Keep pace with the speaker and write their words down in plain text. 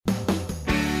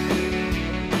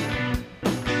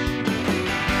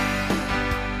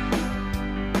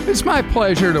It's my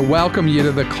pleasure to welcome you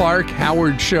to the Clark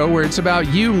Howard Show, where it's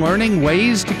about you learning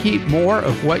ways to keep more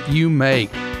of what you make.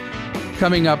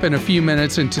 Coming up in a few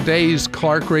minutes in today's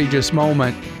Clarkrageous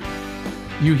Moment,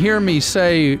 you hear me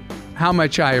say how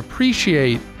much I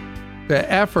appreciate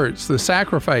the efforts, the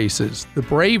sacrifices, the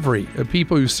bravery of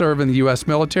people who serve in the U.S.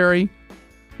 military.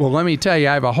 Well, let me tell you,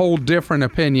 I have a whole different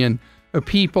opinion of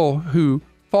people who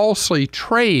falsely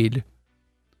trade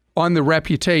on the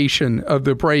reputation of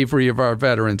the bravery of our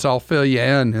veterans. I'll fill you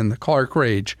in the Clark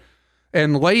Rage.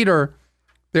 And later,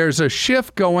 there's a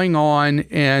shift going on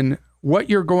in what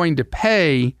you're going to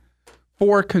pay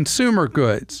for consumer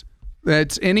goods.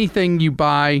 That's anything you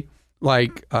buy,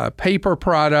 like paper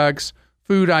products,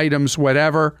 food items,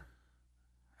 whatever,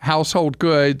 household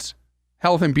goods,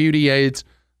 health and beauty aids.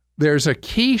 There's a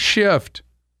key shift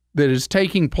that is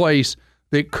taking place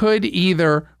that could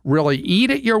either really eat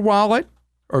at your wallet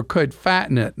or could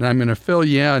fatten it. And I'm going to fill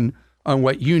you in on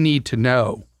what you need to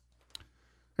know.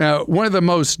 Now, one of the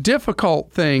most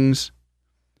difficult things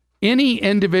any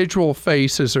individual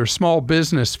faces or small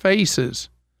business faces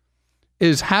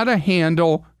is how to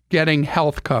handle getting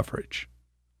health coverage.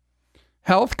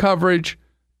 Health coverage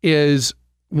is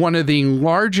one of the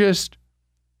largest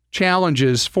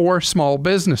challenges for small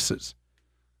businesses.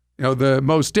 You know, the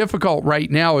most difficult right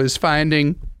now is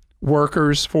finding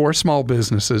workers for small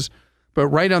businesses. But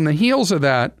right on the heels of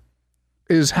that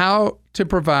is how to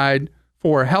provide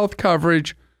for health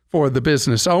coverage for the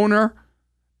business owner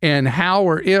and how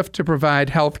or if to provide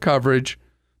health coverage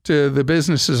to the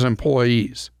business's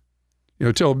employees. You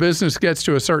know, till a business gets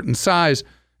to a certain size,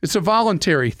 it's a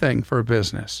voluntary thing for a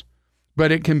business,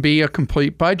 but it can be a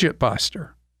complete budget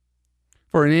buster.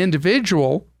 For an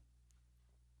individual,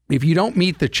 if you don't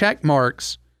meet the check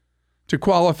marks to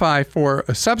qualify for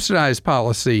a subsidized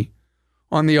policy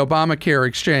on the Obamacare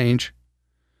exchange,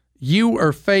 you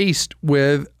are faced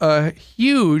with a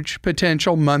huge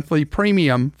potential monthly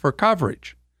premium for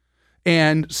coverage.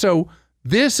 And so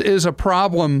this is a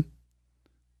problem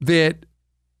that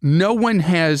no one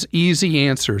has easy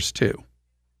answers to.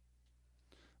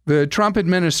 The Trump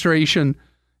administration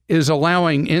is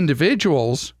allowing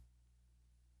individuals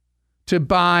to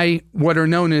buy what are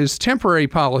known as temporary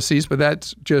policies, but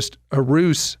that's just a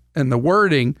ruse in the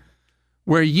wording,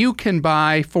 where you can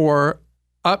buy for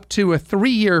up to a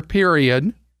 3-year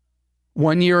period,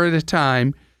 1 year at a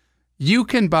time. You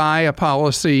can buy a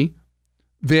policy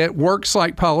that works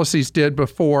like policies did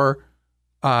before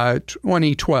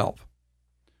 2012,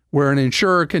 where an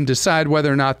insurer can decide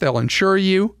whether or not they'll insure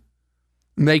you.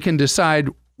 They can decide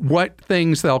what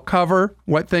things they'll cover,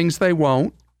 what things they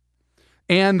won't,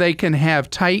 and they can have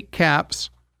tight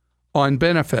caps on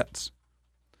benefits.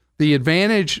 The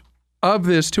advantage of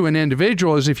this to an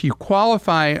individual is if you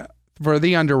qualify for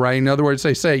the underwriting, in other words,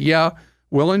 they say, yeah,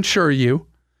 we'll insure you,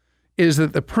 is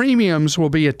that the premiums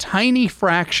will be a tiny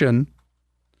fraction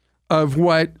of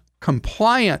what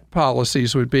compliant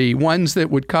policies would be, ones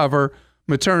that would cover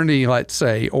maternity, let's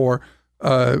say, or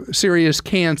serious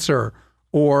cancer,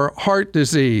 or heart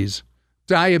disease,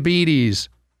 diabetes.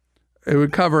 It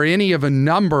would cover any of a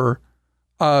number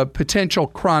of potential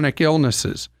chronic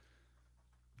illnesses.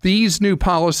 These new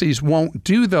policies won't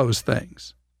do those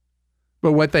things.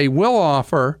 But what they will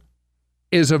offer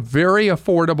is a very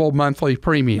affordable monthly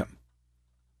premium.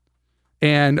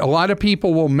 And a lot of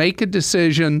people will make a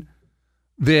decision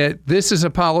that this is a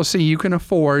policy you can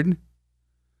afford.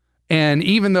 And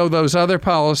even though those other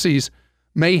policies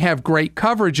may have great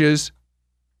coverages,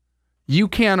 you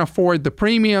can't afford the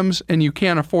premiums and you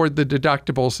can't afford the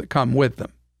deductibles that come with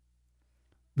them.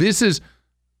 This is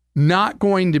not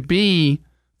going to be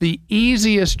the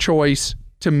easiest choice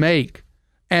to make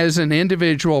as an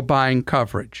individual buying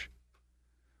coverage,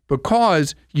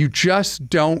 because you just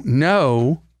don't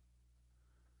know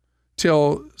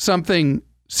till something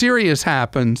serious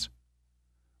happens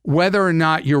whether or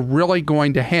not you're really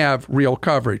going to have real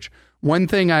coverage. One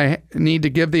thing I need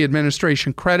to give the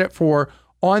administration credit for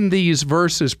on these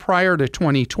verses prior to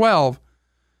 2012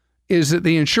 is that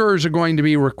the insurers are going to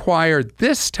be required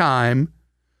this time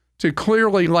to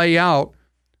clearly lay out,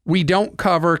 we don't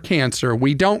cover cancer,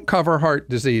 we don't cover heart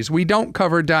disease, we don't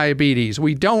cover diabetes,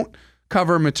 we don't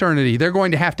cover maternity. They're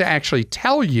going to have to actually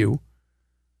tell you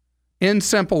in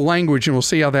simple language, and we'll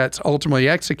see how that's ultimately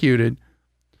executed,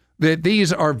 that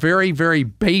these are very, very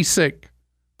basic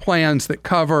plans that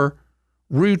cover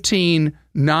routine,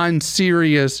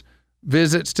 non-serious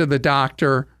visits to the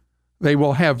doctor. They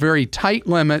will have very tight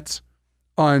limits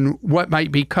on what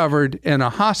might be covered in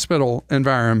a hospital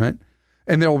environment,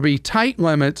 and there will be tight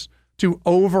limits to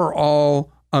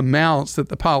overall amounts that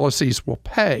the policies will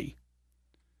pay.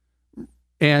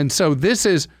 And so this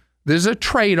is This is a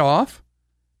trade-off.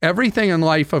 Everything in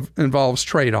life involves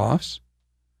trade-offs.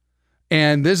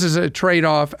 And this is a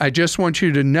trade-off I just want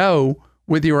you to know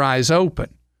with your eyes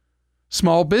open.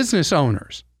 Small business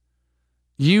owners,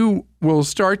 you will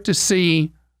start to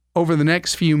see over the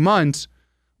next few months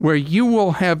where you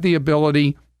will have the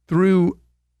ability through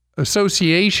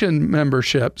association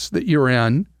memberships that you're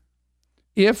in,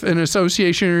 if an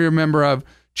association you're a member of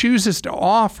chooses to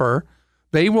offer,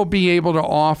 they will be able to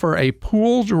offer a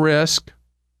pooled risk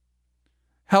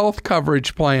health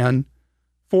coverage plan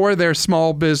for their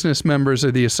small business members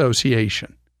of the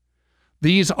association.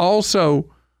 These also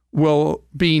will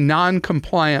be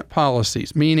non-compliant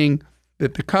policies, meaning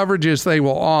that the coverages they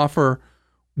will offer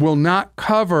will not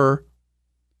cover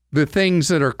the things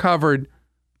that are covered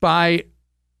by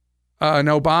an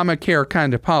Obamacare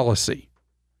kind of policy.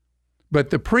 But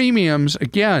the premiums,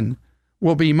 again,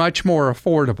 will be much more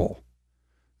affordable.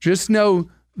 Just know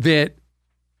that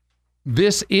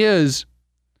this is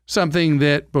something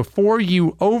that before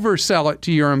you oversell it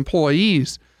to your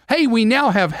employees, hey, we now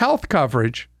have health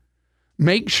coverage,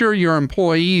 make sure your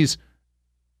employees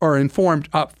are informed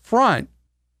up front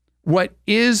what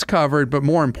is covered, but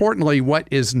more importantly, what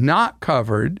is not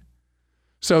covered,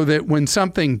 so that when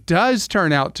something does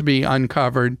turn out to be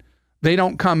uncovered, they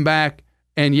don't come back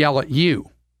and yell at you.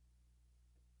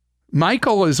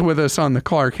 Michael is with us on the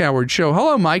Clark Howard Show.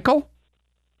 Hello, Michael.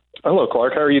 Hello,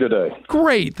 Clark. How are you today?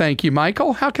 Great. Thank you,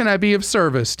 Michael. How can I be of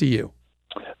service to you?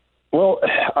 Well,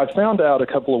 I found out a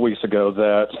couple of weeks ago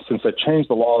that since they changed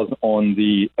the laws on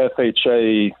the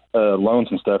FHA loans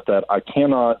and stuff, that I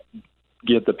cannot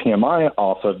get the PMI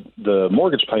off of the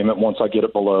mortgage payment once I get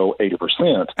it below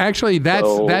 80%. Actually,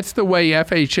 that's the way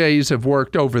FHAs have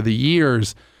worked over the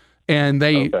years, and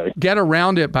they get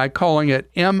around it by calling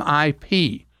it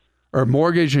MIP, or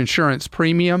Mortgage Insurance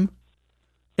Premium.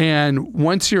 And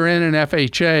once you're in an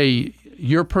FHA,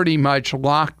 you're pretty much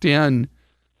locked in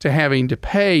to having to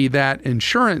pay that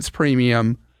insurance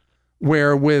premium,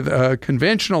 where with a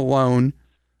conventional loan,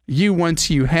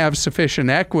 once you have sufficient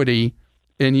equity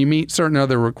and you meet certain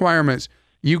other requirements,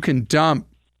 you can dump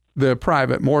the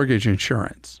private mortgage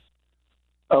insurance.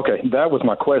 Okay, that was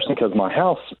my question, because my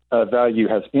house value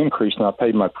has increased and I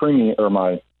paid my premium or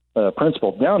my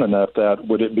principal down enough that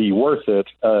would it be worth it?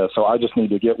 So I just need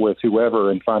to get with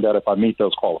whoever and find out if I meet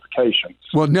those qualifications.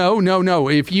 Well, no.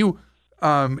 If you,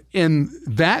 in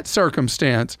that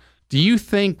circumstance, do you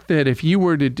think that if you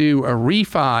were to do a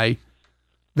refi,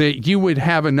 that you would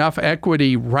have enough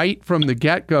equity right from the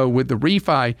get-go with the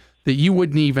refi that you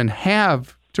wouldn't even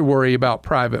have to worry about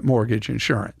private mortgage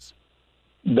insurance?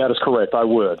 That is correct. I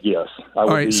would, yes. All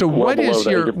right. So what's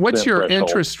your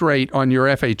interest rate on your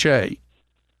FHA?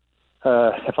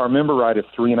 If I remember right, it's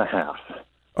 3.5.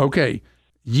 Okay.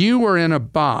 You are in a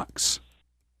box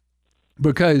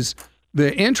because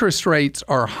the interest rates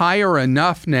are higher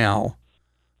enough now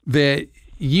that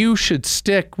you should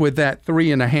stick with that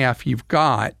 3.5 you've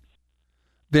got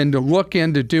than to look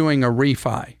into doing a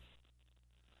refi.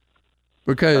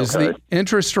 Because the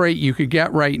interest rate you could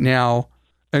get right now,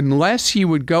 unless you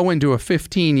would go into a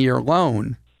 15-year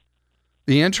loan,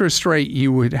 the interest rate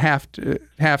you would have to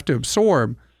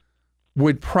absorb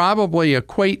would probably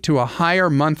equate to a higher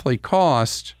monthly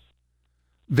cost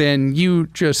than you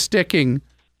just sticking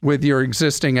with your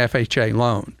existing FHA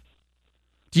loan.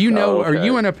 Do you know, are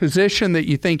you in a position that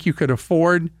you think you could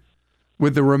afford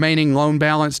with the remaining loan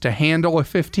balance to handle a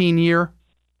 15-year?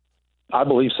 I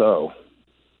believe so.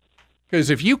 Because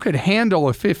if you could handle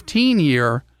a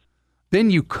 15-year, then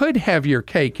you could have your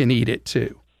cake and eat it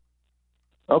too.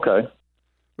 Okay.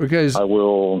 Because I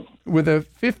will. With a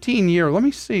 15-year, let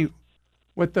me see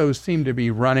what those seem to be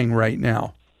running right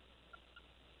now.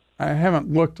 I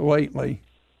haven't looked lately.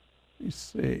 Let me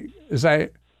see.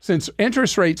 Since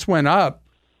interest rates went up,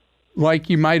 like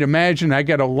you might imagine, I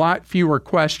get a lot fewer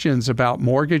questions about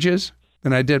mortgages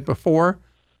than I did before.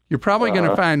 You're probably going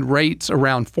to find rates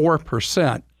around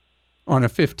 4% on a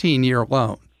 15-year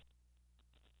loan.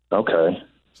 Okay.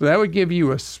 So that would give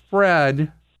you a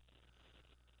spread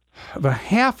of a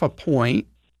 0.5 point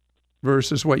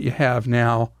versus what you have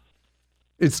now.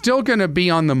 It's still going to be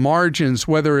on the margins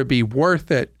whether it be worth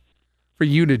it for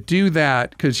you to do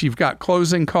that, because you've got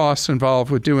closing costs involved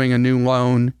with doing a new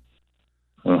loan.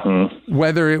 Mm-hmm.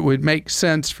 Whether it would make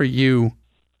sense for you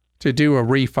to do a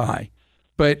refi.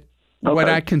 But what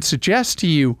I can suggest to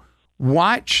you,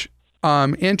 watch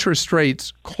interest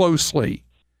rates closely.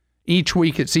 Each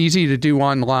week it's easy to do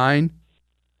online.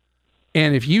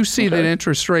 And if you see that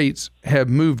interest rates have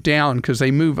moved down, because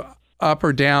they move up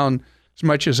or down as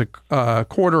much as a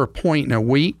quarter point in a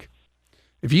week,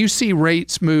 if you see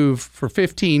rates move for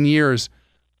 15 years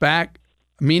back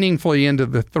meaningfully into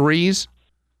the threes,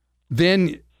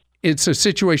 then it's a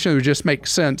situation that would just make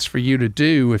sense for you to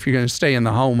do if you're going to stay in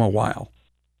the home a while.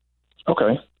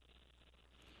 Okay.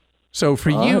 So for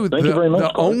you,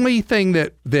 the only thing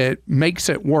that makes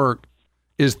it work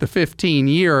is the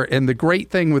 15-year. And the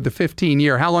great thing with the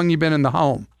 15-year, how long you been in the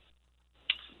home?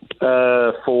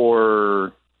 For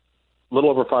a little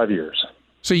over 5 years.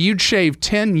 So you'd shave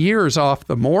 10 years off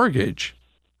the mortgage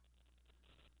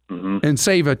and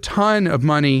save a ton of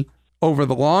money over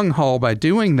the long haul by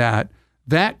doing that.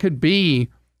 That could be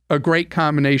a great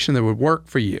combination that would work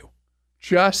for you.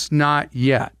 Just not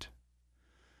yet.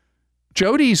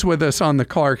 Jody's with us on the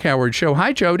Clark Howard Show.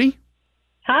 Hi, Jody.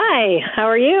 Hi, how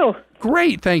are you?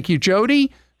 Great, thank you,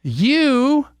 Jody.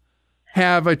 You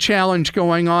have a challenge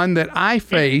going on that I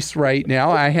face right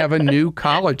now. I have a new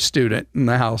college student in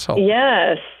the household.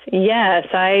 Yes.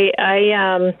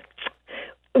 I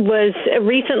was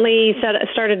recently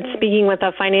started speaking with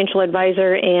a financial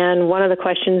advisor, and one of the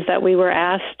questions that we were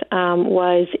asked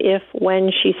was if,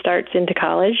 when she starts into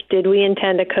college, did we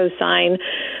intend to co-sign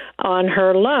on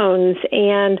her loans?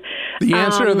 And the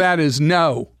answer to that is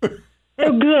no.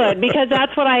 Oh, good, because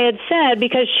that's what I had said,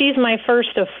 because she's my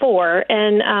first of four.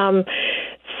 And and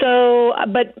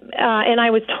I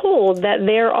was told that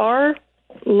there are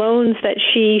loans that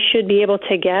she should be able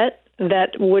to get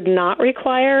that would not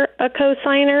require a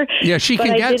co-signer. Yeah, she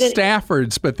can get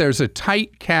Stafford's, but there's a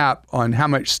tight cap on how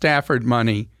much Stafford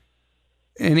money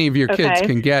any of your kids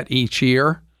can get each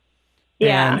year.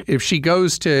 Yeah. And if she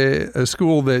goes to a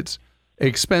school that's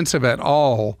expensive at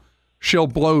all, she'll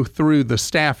blow through the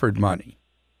Stafford money.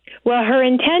 Well, her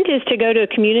intent is to go to a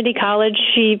community college.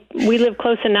 We live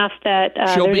close enough that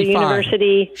there's a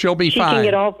university. She'll be fine. She can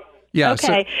get all. Yeah,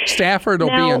 okay. So Stafford will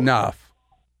be enough.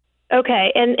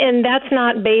 Okay, and that's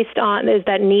not based on, is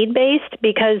that need-based?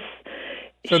 Because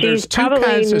so there's two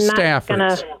kinds of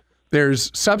Staffords. There's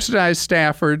subsidized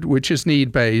Stafford, which is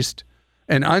need-based,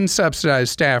 and unsubsidized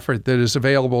Stafford that is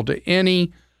available to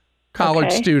any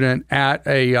college student at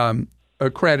a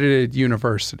accredited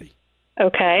university.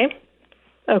 Okay.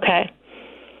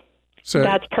 So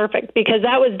that's perfect, because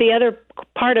that was the other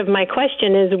part of my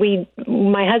question is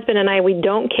my husband and I, we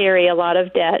don't carry a lot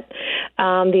of debt.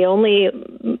 The only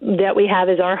debt we have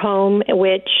is our home,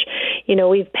 which,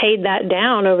 we've paid that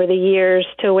down over the years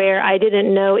to where I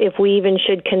didn't know if we even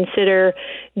should consider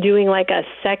doing like a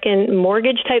second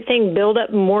mortgage type thing, build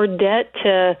up more debt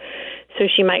so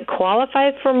she might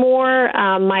qualify for more.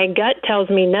 My gut tells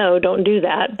me no, don't do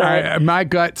that. But my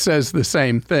gut says the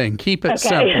same thing. Keep it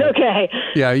simple. Okay.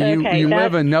 Yeah, you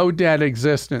live a no debt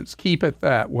existence. Keep it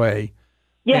that way.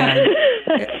 Yeah,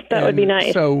 that would be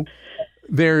nice. So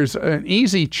there's an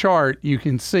easy chart you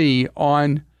can see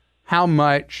on how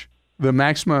much the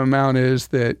maximum amount is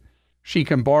that she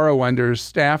can borrow under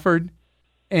Stafford.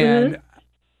 And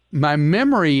my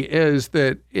memory is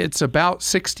that it's about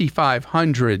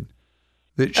 $6,500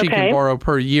 that she can borrow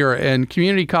per year, and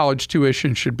community college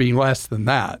tuition should be less than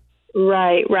that.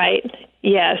 Right.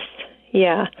 Yes.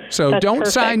 Yeah. So don't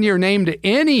sign your name to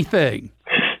anything.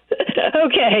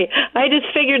 Okay. I just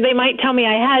figured they might tell me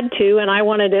I had to, and I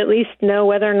wanted to at least know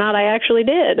whether or not I actually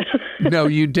did. No,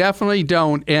 you definitely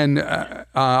don't. And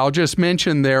I'll just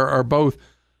mention there are both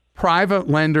private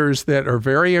lenders that are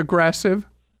very aggressive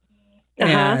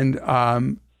and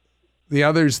the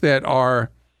others that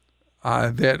are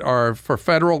for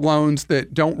federal loans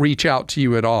that don't reach out to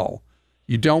you at all.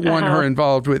 You don't want her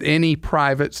involved with any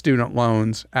private student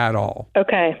loans at all.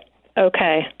 Okay.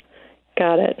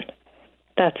 Got it.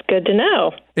 That's good to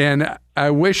know. And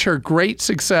I wish her great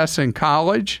success in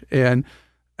college, and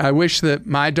I wish that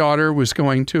my daughter was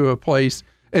going to a place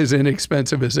as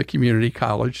inexpensive as a community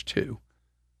college too.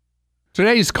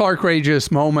 Today's Clark Rageous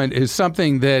moment is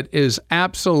something that is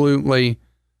absolutely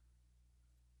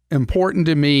important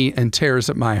to me and tears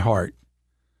at my heart.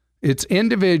 It's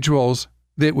individuals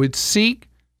that would seek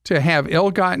to have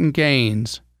ill-gotten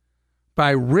gains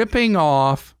by ripping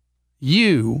off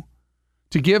you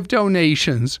to give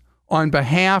donations on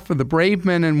behalf of the brave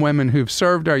men and women who've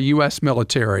served our U.S.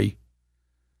 military,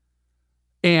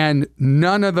 and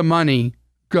none of the money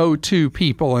go to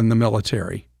people in the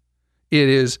military. It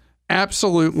is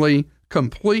absolutely,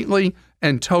 completely,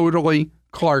 and totally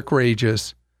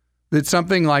Clark-rageous that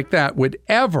something like that would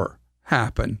ever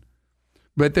happen.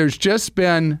 But there's just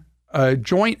been a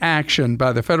joint action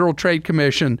by the Federal Trade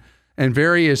Commission and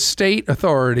various state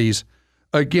authorities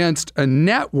against a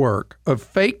network of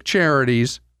fake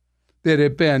charities that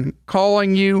have been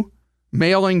calling you,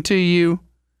 mailing to you,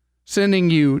 sending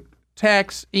you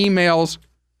texts, emails,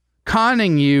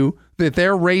 conning you that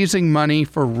they're raising money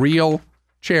for real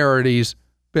charities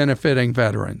benefiting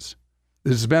veterans.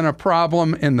 This has been a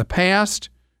problem in the past.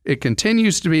 It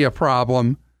continues to be a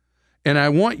problem. And I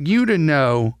want you to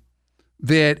know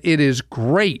that it is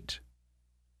great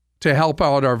to help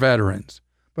out our veterans.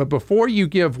 But before you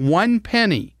give one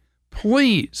penny,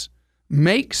 please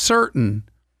make certain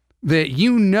that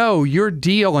you know you're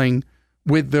dealing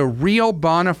with the real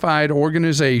bona fide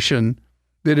organization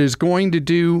that is going to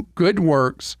do good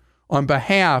works on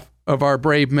behalf of our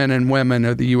brave men and women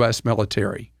of the U.S.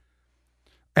 military.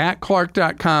 At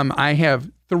Clark.com, I have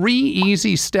 3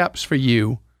 easy steps for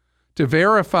you to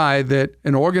verify that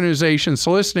an organization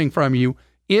soliciting from you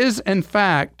is, in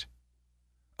fact,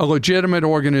 a legitimate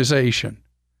organization,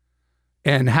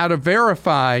 and how to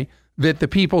verify that the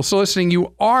people soliciting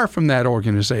you are from that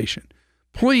organization.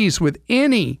 Please, with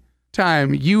any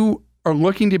time you are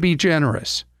looking to be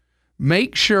generous,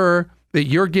 make sure that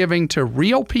you're giving to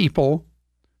real people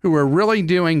who are really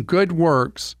doing good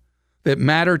works that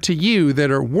matter to you, that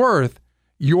are worth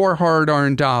your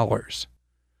hard-earned dollars.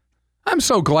 I'm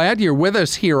so glad you're with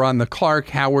us here on the Clark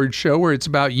Howard Show, where it's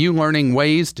about you learning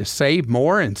ways to save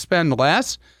more and spend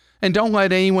less. And don't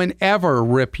let anyone ever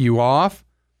rip you off.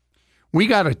 We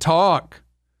got to talk,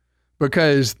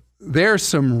 because there's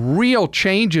some real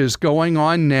changes going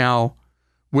on now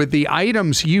with the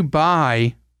items you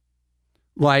buy,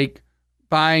 like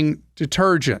buying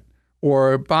detergent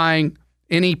or buying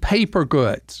any paper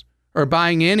goods or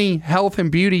buying any health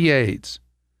and beauty aids,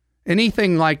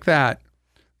 anything like that.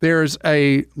 There's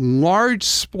a large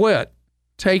split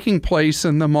taking place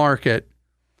in the market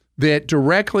that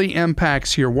directly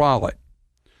impacts your wallet.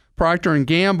 Procter &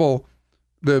 Gamble,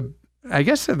 I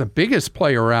guess they're the biggest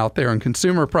player out there in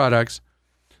consumer products,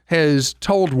 has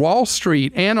told Wall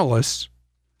Street analysts,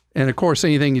 and of course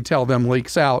anything you tell them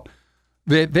leaks out,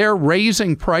 that they're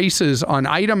raising prices on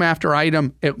item after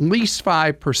item at least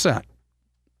 5%.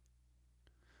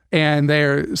 And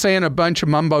they're saying a bunch of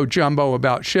mumbo jumbo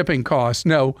about shipping costs.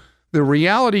 No, the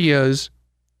reality is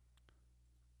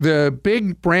the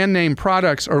big brand name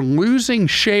products are losing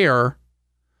share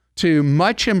to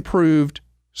much improved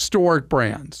store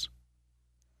brands.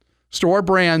 Store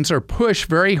brands are pushed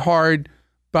very hard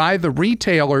by the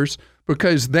retailers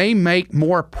because they make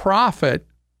more profit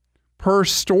per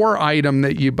store item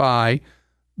that you buy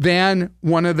than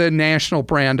one of the national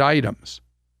brand items.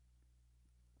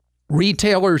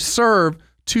 Retailers serve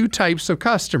 2 types of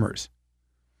customers.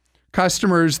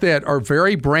 Customers that are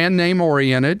very brand name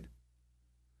oriented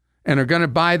and are going to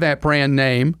buy that brand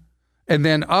name, and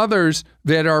then others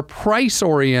that are price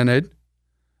oriented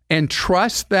and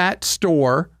trust that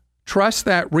store, trust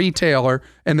that retailer,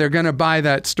 and they're going to buy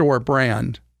that store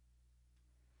brand.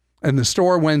 And the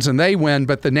store wins and they win,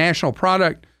 but the national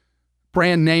product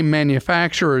brand name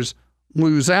manufacturers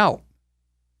lose out.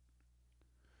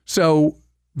 So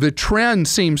the trend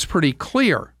seems pretty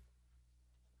clear.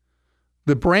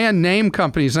 The brand name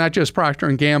companies, not just Procter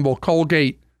 & Gamble,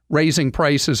 Colgate raising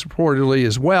prices reportedly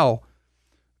as well,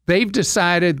 they've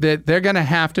decided that they're going to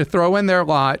have to throw in their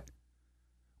lot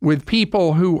with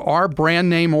people who are brand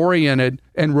name oriented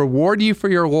and reward you for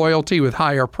your loyalty with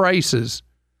higher prices,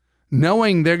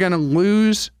 knowing they're going to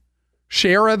lose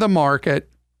share of the market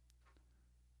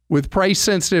with price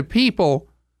sensitive people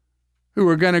who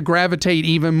are going to gravitate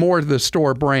even more to the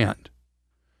store brand.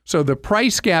 So the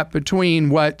price gap between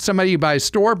what somebody who buys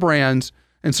store brands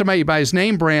and somebody who buys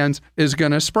name brands is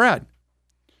going to spread.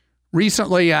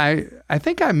 Recently, I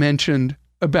think I mentioned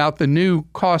about the new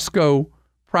Costco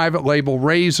private label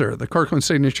razor, the Kirkland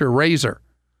Signature razor.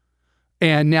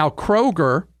 And now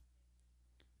Kroger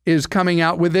is coming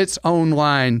out with its own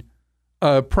line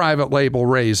of private label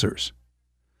razors.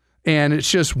 And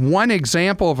it's just one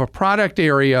example of a product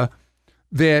area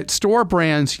that store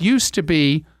brands used to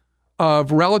be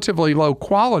of relatively low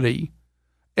quality,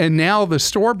 and now the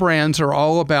store brands are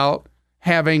all about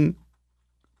having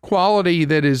quality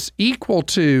that is equal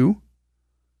to,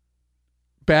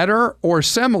 better, or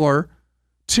similar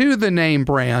to the name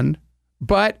brand,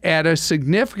 but at a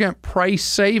significant price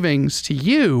savings to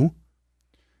you,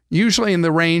 usually in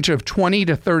the range of 20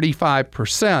 to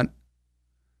 35%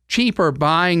 cheaper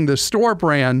buying the store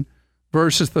brand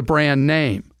versus the brand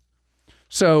name.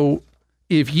 So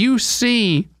if you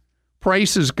see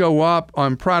prices go up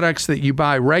on products that you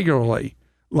buy regularly,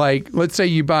 like let's say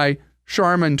you buy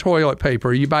Charmin toilet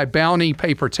paper, you buy Bounty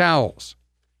paper towels,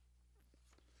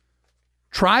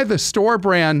 try the store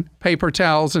brand paper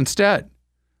towels instead.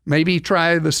 Maybe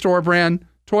try the store brand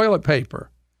toilet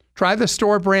paper. Try the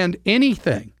store brand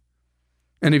anything.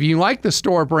 And if you like the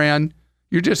store brand,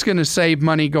 you're just going to save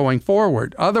money going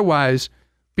forward. Otherwise,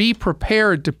 be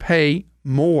prepared to pay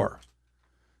more.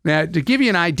 Now, to give you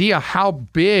an idea how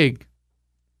big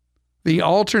the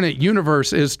alternate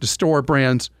universe is to store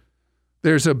brands.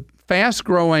 There's a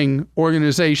fast-growing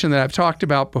organization that I've talked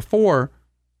about before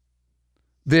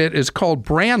that is called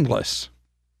Brandless.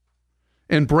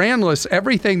 And Brandless,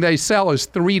 everything they sell is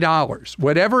 $3.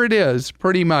 Whatever it is,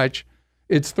 pretty much,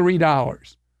 it's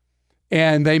 $3.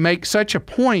 And they make such a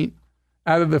point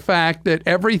out of the fact that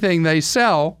everything they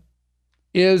sell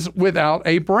is without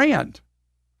a brand.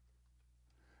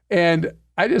 And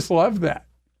I just love that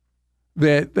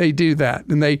they do that.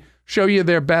 And they show you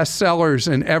their best sellers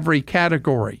in every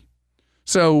category.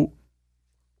 So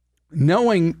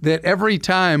knowing that every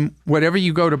time, whatever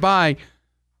you go to buy,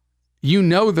 you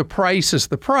know the price is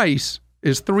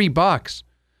 $3,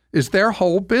 is their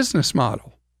whole business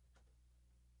model.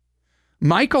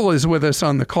 Michael is with us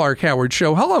on the Clark Howard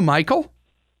Show. Hello, Michael.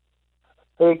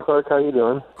 Hey, Clark, how you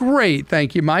doing? Great,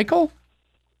 thank you, Michael.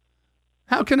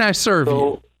 How can I serve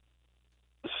you?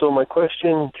 So my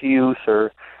question to you,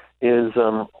 sir, is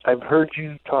I've heard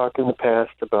you talk in the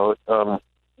past about, or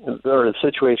the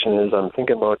situation is I'm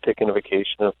thinking about taking a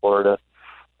vacation in Florida,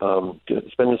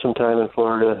 spending some time in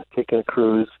Florida, taking a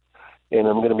cruise, and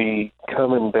I'm going to be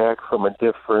coming back from a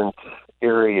different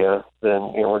area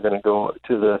than, we're going to go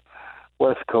to the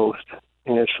West Coast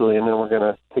initially, and then we're going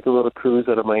to take a little cruise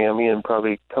out of Miami and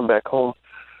probably come back home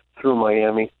through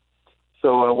Miami.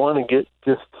 So I want to get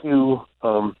just to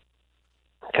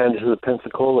kind of to the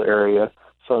Pensacola area.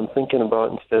 So I'm thinking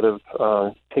about, instead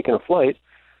of taking a flight,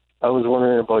 I was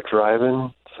wondering about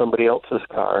driving somebody else's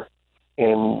car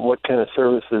and what kind of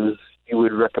services you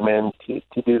would recommend to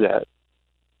do that.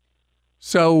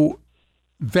 So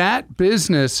that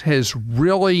business has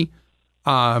really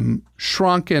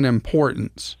shrunk in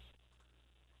importance.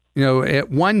 At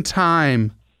one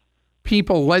time,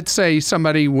 people, let's say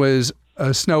somebody was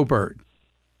a snowbird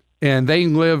and they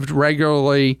lived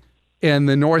regularly in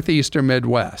the Northeast or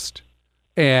Midwest,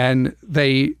 and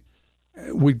they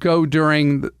would go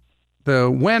during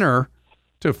the winter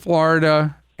to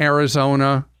Florida,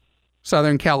 Arizona,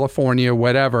 Southern California,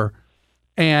 whatever,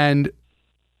 and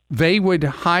they would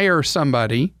hire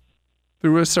somebody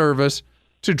through a service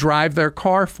to drive their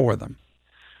car for them.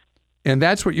 And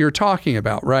that's what you're talking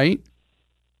about, right?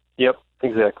 Yep,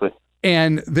 exactly.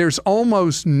 And there's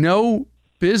almost no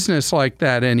business like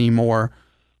that anymore,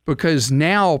 because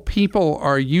now people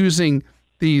are using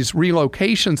these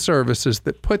relocation services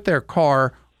that put their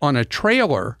car on a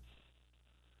trailer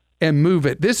and move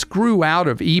it. This grew out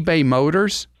of eBay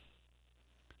Motors,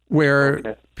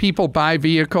 where people buy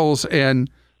vehicles and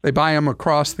they buy them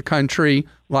across the country.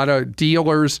 A lot of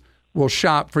dealers will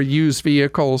shop for used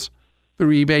vehicles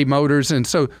through eBay Motors. And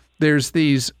so there's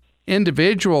these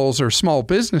individuals or small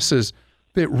businesses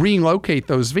that relocate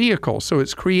those vehicles. So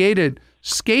it's created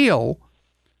scale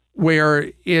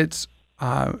where it's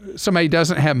somebody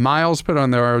doesn't have miles put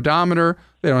on their odometer.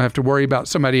 They don't have to worry about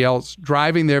somebody else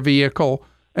driving their vehicle,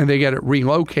 and they get it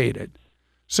relocated.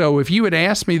 So if you had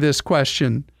asked me this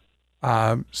question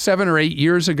 7 or 8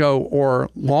 years ago or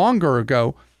longer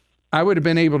ago, I would have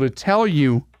been able to tell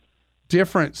you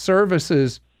different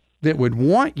services that would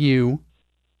want you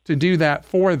to do that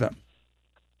for them.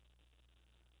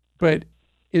 But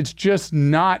it's just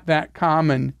not that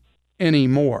common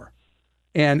anymore.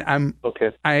 And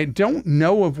I don't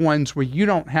know of ones where you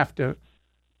don't have to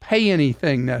pay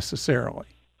anything necessarily.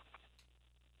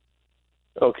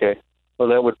 Okay. Well,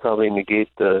 that would probably negate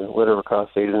the whatever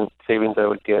cost savings I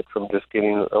would get from just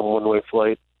getting a one-way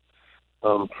flight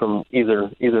from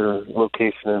either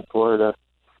location in Florida.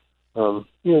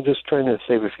 Just trying to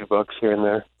save a few bucks here and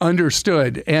there.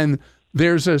 Understood. And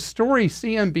there's a story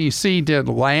CNBC did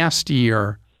last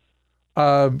year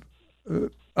of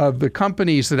the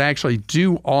companies that actually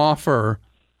do offer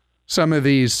some of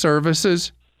these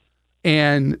services.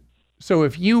 And so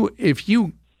if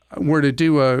you were to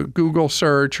do a Google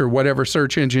search or whatever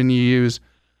search engine you use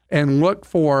and look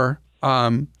for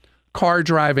car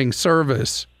driving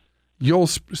service, you'll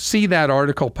see that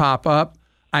article pop up.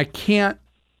 I can't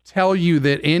tell you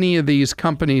that any of these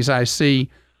companies I see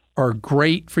are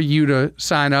great for you to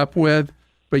sign up with,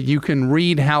 but you can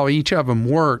read how each of them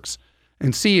works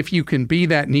and see if you can be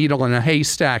that needle in a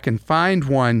haystack and find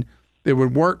one that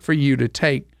would work for you to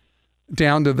take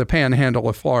down to the panhandle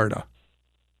of Florida.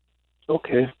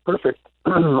 Okay, perfect.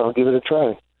 I'll give it a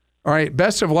try. All right,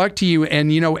 best of luck to you.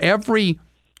 And, every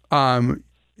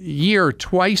year,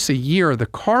 twice a year, the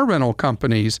car rental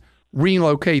companies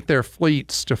relocate their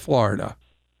fleets to Florida.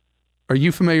 Are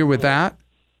you familiar with that?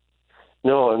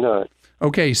 No, I'm not.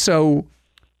 Okay, so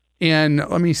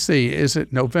let me see, is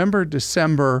it November,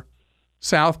 December,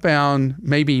 southbound,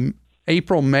 maybe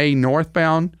April, May,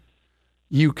 northbound?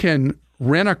 You can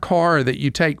rent a car that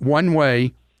you take one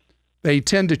way they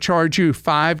tend to charge you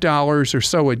 $5 or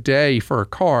so a day for a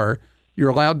car. You're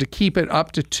allowed to keep it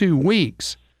up to 2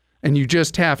 weeks, and you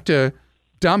just have to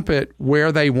dump it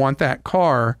where they want that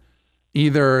car,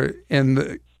 either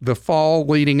in the fall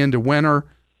leading into winter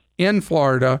in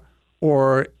Florida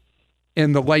or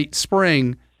in the late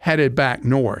spring headed back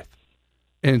north.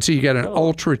 And so you get an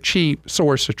ultra cheap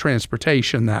source of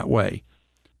transportation that way.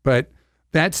 But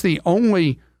that's the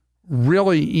only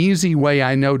really easy way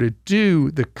I know to do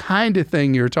the kind of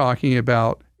thing you're talking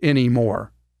about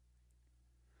anymore.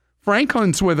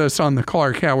 Franklin's with us on the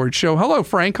Clark Howard Show. Hello,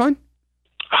 Franklin.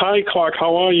 Hi, Clark.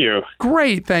 How are you?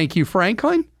 Great. Thank you,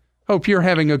 Franklin. Hope you're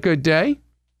having a good day.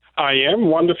 I am.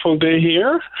 Wonderful day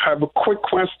here. I have a quick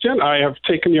question. I have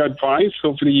taken your advice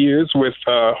over the years with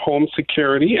home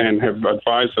security and have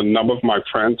advised a number of my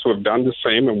friends who have done the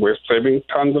same, and we're saving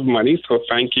tons of money, so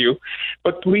thank you.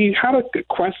 But we had a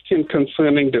question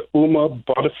concerning the UMA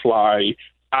butterfly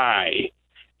eye,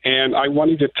 and I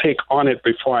wanted to take on it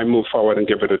before I move forward and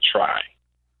give it a try.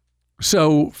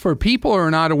 So for people who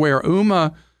are not aware,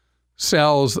 UMA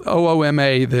sells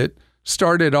OOMA that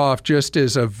started off just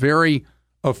as a very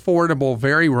affordable,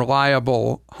 very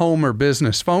reliable home or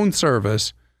business phone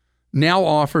service, now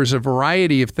offers a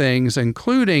variety of things,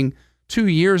 including 2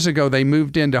 years ago, they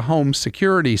moved into home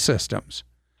security systems.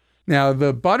 Now,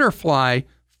 the butterfly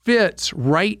fits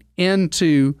right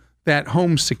into that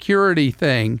home security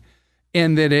thing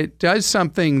in that it does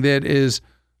something that is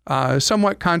a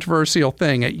somewhat controversial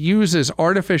thing. It uses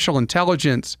artificial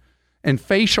intelligence and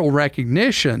facial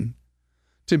recognition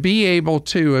to be able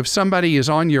to, if somebody is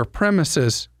on your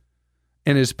premises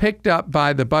and is picked up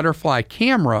by the butterfly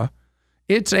camera,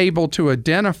 it's able to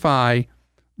identify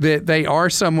that they are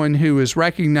someone who is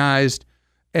recognized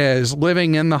as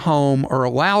living in the home or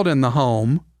allowed in the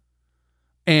home,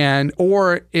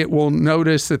 or it will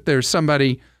notice that there's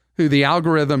somebody who the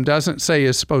algorithm doesn't say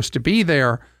is supposed to be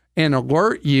there and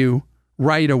alert you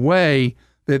right away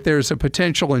that there's a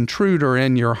potential intruder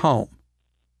in your home.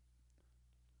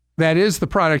 That is the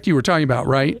product you were talking about,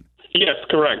 right? Yes,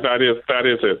 correct. That is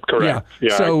it. Correct.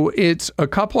 Yeah. So it's a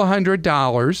couple of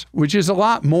 $100, which is a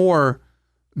lot more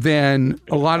than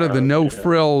a lot of the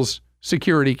no-frills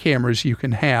security cameras you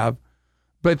can have.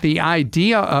 But the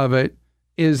idea of it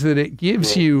is that it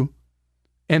gives you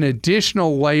an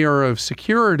additional layer of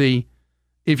security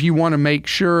if you want to make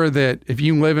sure that if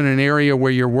you live in an area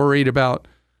where you're worried about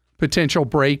potential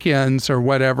break-ins or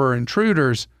whatever,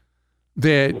 intruders,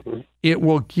 that it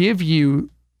will give you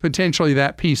potentially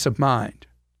that peace of mind.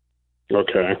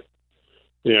 Okay.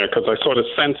 Yeah, because I saw the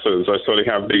sensors. I saw they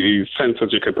have the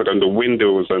sensors you could put on the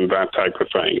windows and that type of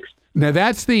thing. Now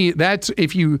that's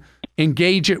if you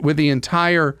engage it with the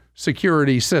entire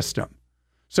security system.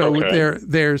 So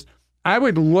there's I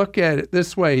would look at it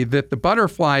this way, that the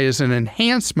butterfly is an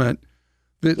enhancement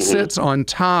that sits on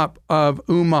top of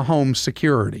UMA Home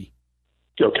Security.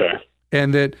 Okay.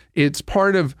 And that it's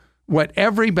part of what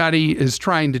everybody is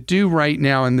trying to do right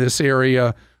now in this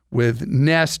area, with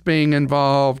Nest being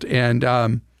involved and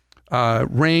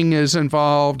Ring is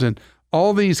involved, and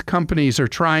all these companies are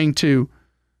trying to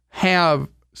have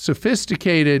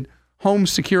sophisticated home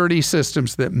security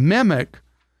systems that mimic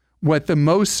what the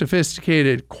most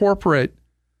sophisticated corporate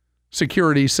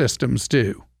security systems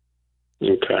do.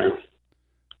 Okay.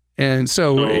 And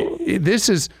so this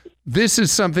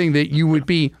is something that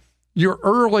you're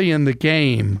early in the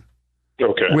game.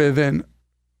 Okay. With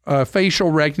a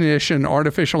facial recognition,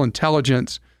 artificial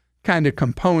intelligence kind of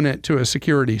component to a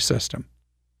security system.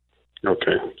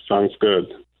 Okay, sounds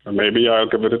good. Maybe I'll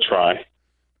give it a try.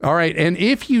 All right, and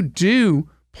if you do,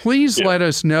 please let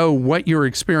us know what your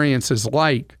experience is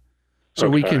like so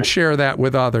we can share that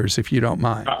with others, if you don't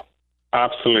mind.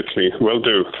 Absolutely, will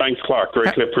do. Thanks, Clark.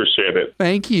 Greatly appreciate it.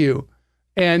 Thank you.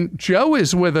 And Joe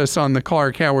is with us on the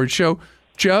Clark Howard Show.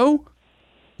 Joe,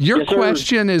 your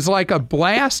question is like a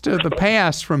blast of the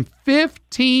past from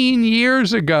 15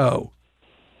 years ago.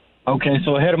 Okay,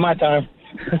 so ahead of my time.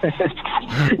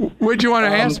 What'd you want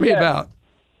to ask me about?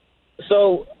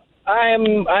 So I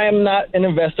am not an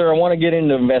investor. I want to get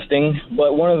into investing,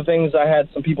 but one of the things I had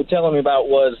some people telling me about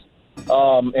was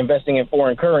investing in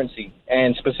foreign currency.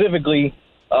 And specifically,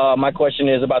 my question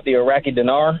is about the Iraqi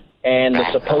dinar and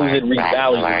the supposed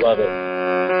revalue of it.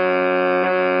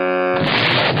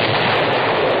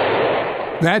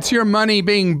 That's your money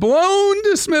being blown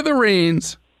to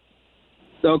smithereens.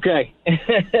 Okay.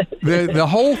 The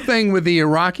whole thing with the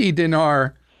Iraqi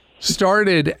dinar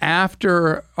started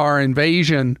after our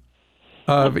invasion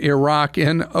of Iraq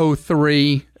in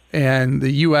 2003 and the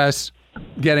U.S.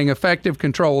 getting effective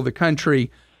control of the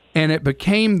country. And it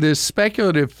became this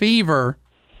speculative fever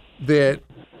that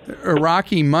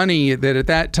Iraqi money that at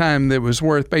that time that was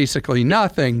worth basically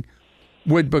nothing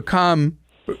would become,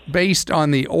 based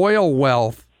on the oil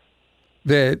wealth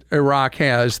that Iraq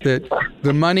has, that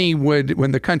the money would,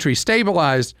 when the country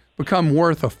stabilized, become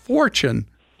worth a fortune.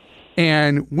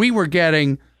 And we were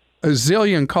getting a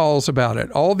zillion calls about it.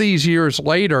 All these years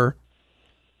later,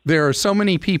 there are so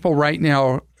many people right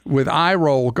now with eye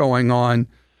roll going on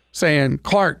saying,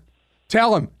 Clark,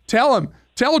 tell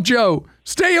Joe,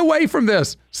 stay away from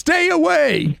this, stay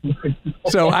away.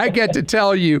 So I get to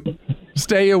tell you,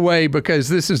 stay away, because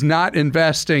this is not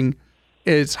investing.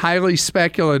 It's highly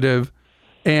speculative.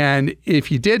 And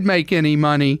if you did make any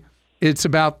money, it's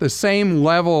about the same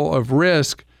level of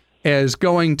risk as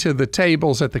going to the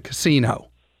tables at the casino.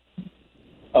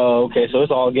 Oh, okay. So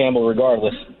it's all a gamble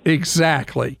regardless.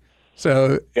 Exactly.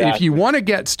 So if you want to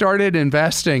get started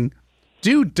investing,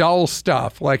 do dull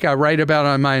stuff like I write about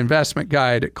on my investment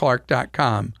guide at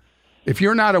clark.com. If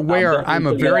you're not aware, I'm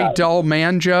a very dull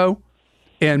man, Joe,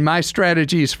 and my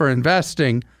strategies for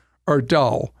investing are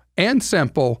dull and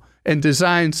simple and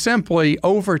designed simply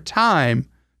over time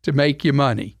to make you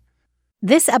money.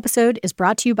 This episode is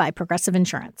brought to you by Progressive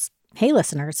Insurance. Hey,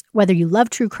 listeners, whether you love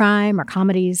true crime or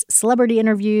comedies, celebrity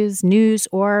interviews, news,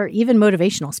 or even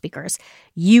motivational speakers,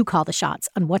 you call the shots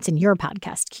on what's in your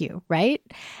podcast queue, right?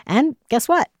 And guess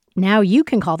what? Now you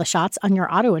can call the shots on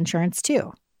your auto insurance,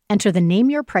 too. Enter the Name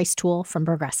Your Price tool from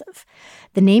Progressive.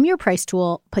 The Name Your Price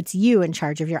tool puts you in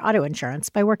charge of your auto insurance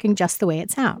by working just the way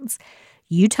it sounds.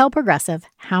 You tell Progressive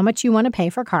how much you want to pay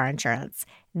for car insurance.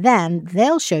 Then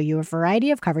they'll show you a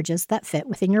variety of coverages that fit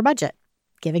within your budget,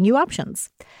 giving you options.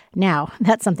 Now,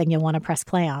 that's something you'll want to press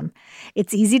play on.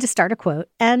 It's easy to start a quote,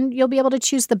 and you'll be able to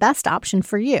choose the best option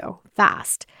for you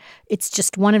fast. It's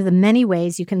just one of the many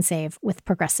ways you can save with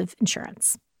Progressive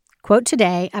Insurance. Quote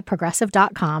today at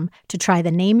Progressive.com to try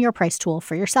the Name Your Price tool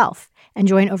for yourself and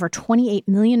join over 28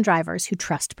 million drivers who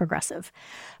trust Progressive.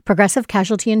 Progressive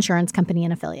Casualty Insurance Company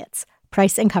and Affiliates.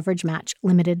 Price and coverage match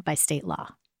limited by state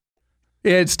law.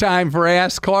 It's time for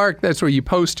Ask Clark. That's where you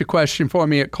post a question for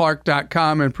me at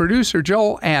clark.com, and producer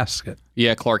Joel asks it.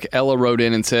 Yeah, Clark, Ella wrote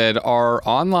in and said, are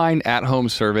online at-home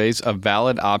surveys a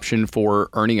valid option for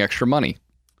earning extra money?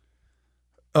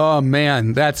 Oh,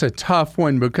 man, that's a tough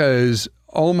one, because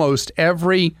almost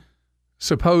every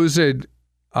supposed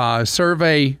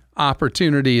survey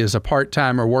opportunity as a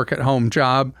part-time or work-at-home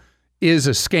job is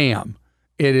a scam.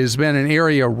 It has been an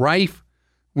area rife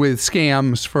with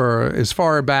scams for as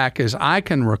far back as I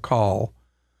can recall.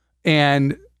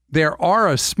 And there are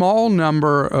a small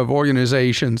number of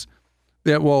organizations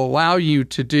that will allow you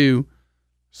to do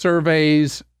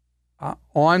surveys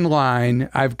online.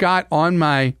 I've got on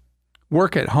my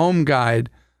work at home guide,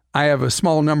 I have a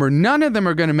small number. None of them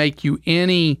are going to make you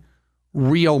any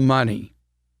real money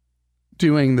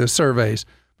doing the surveys.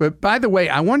 But by the way,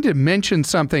 I wanted to mention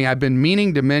something I've been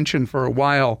meaning to mention for a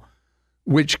while,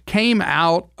 which came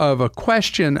out of a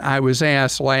question I was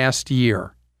asked last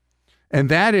year. And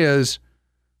that is,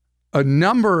 a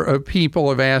number of people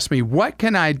have asked me, what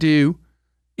can I do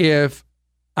if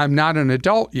I'm not an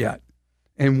adult yet?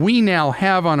 And we now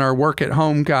have on our work at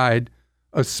home guide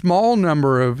a small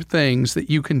number of things that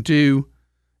you can do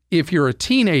if you're a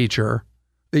teenager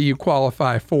that you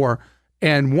qualify for.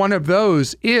 And one of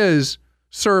those is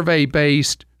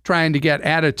survey-based, trying to get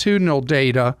attitudinal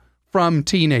data from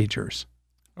teenagers.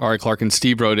 All right, Clark, and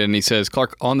Steve wrote in and he says,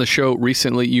 Clark, on the show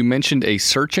recently, you mentioned a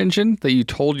search engine that you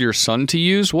told your son to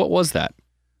use. What was that?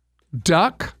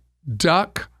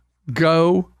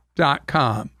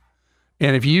 DuckDuckGo.com.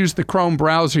 And if you use the Chrome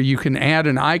browser, you can add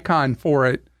an icon for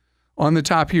it on the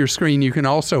top of your screen. You can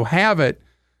also have it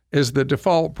as the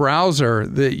default browser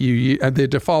that you, the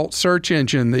default search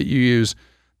engine that you use.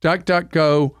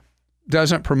 DuckDuckGo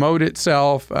doesn't promote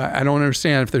itself. I don't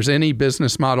understand if there's any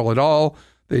business model at all.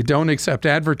 They don't accept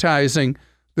advertising.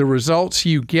 The results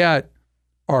you get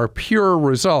are pure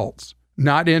results,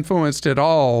 not influenced at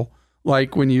all,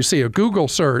 like when you see a Google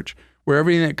search where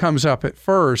everything that comes up at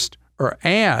first are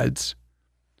ads.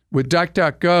 With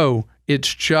DuckDuckGo,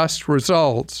 it's just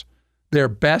results. Their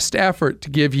best effort to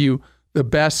give you the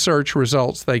best search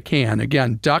results they can.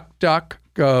 Again,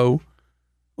 DuckDuckGo,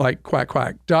 like quack,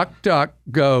 quack,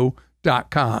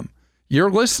 DuckDuckGo.com.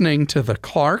 You're listening to The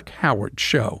Clark Howard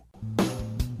Show.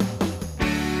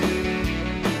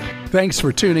 Thanks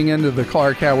for tuning into The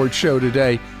Clark Howard Show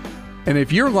today. And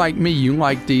if you're like me, you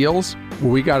like deals,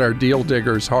 well, we got our deal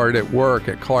diggers hard at work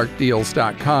at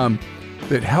clarkdeals.com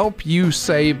that help you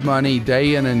save money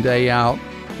day in and day out.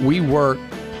 We work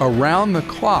around the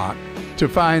clock to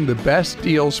find the best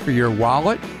deals for your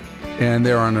wallet, and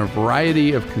they're on a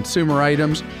variety of consumer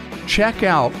items. Check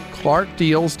out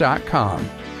clarkdeals.com